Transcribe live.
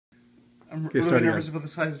I'm Okay, really nervous about the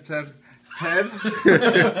size of Ted. Ted?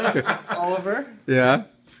 Oliver? Yeah.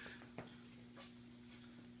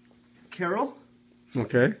 Carol?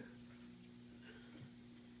 Okay.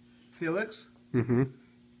 Felix? Mm-hmm.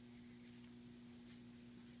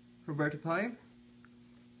 Roberta Pine?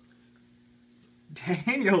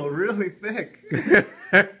 Daniel, really thick.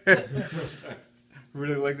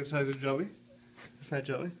 Really like the size of Jelly. Fat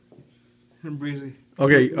Jelly. And Breezy.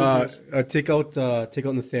 Okay, take out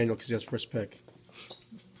Nathaniel because he has first pick.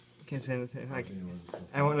 Can't say anything.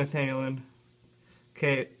 I want Nathaniel in.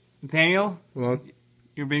 Okay, Nathaniel, Well,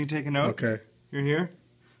 you're being taken out. okay. You're here.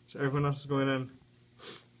 So everyone else is going in.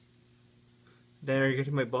 Dan, are you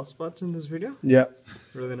getting my ball spots in this video? Yeah.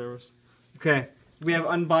 Really nervous. Okay, we have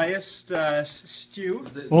unbiased Stu.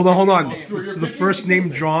 Hold on. So the first name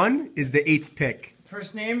drawn is the 8th pick.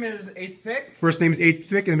 First name is 8th pick. First name is 8th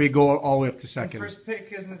pick, and then we go all the way up to And second. first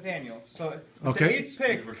pick is Nathaniel. So Okay. the 8th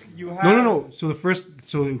pick, you have. No. So the first,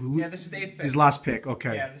 who? Yeah, this is the 8th pick. His last pick.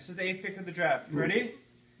 Okay. Yeah, this is the 8th pick of the draft. Ready?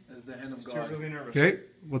 As the hand of Still God. really nervous. Okay.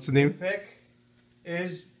 What's the name? Pick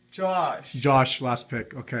is Josh. Josh, last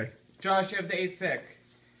pick. Okay. Josh, you have the 8th pick.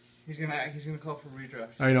 He's gonna call for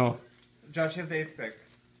redraft. I know. Josh, you have the 8th pick.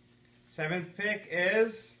 7th pick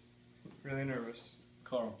is really nervous.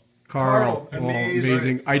 Carl. Carl. Oh, Amazing.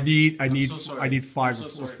 amazing. I need so sorry. I need 5 I'm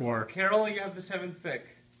so or sorry. 4. Carol, you have the 7th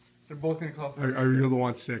pick. They're both gonna call for. I really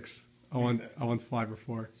want 6. I want 5 or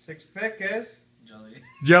 4. 6th pick is Jelly.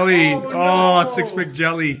 Jelly. Oh, Oh, no. 6th pick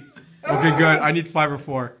jelly. Okay, good. I need 5 or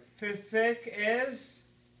 4. 5th pick is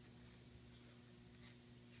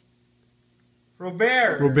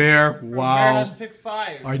Robert. Robert. Robert Wow. has pick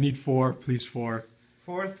 5. I need 4. Please 4.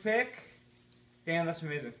 4th pick. Damn, that's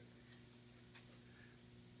amazing.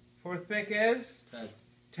 4th pick is Ted.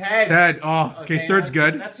 Ted. Ted. Oh, okay. Third's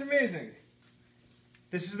good. That's amazing.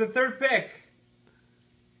 This is the 3rd pick.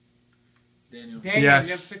 Daniel. Daniel, Yes.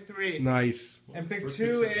 you have pick 3. Nice. And pick First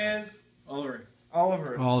 2 pick's is Oliver.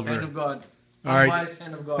 Oliver. Hand Oliver. of God. All right. Unbiased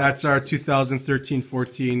hand of God. That's our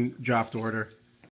 2013-14 draft order.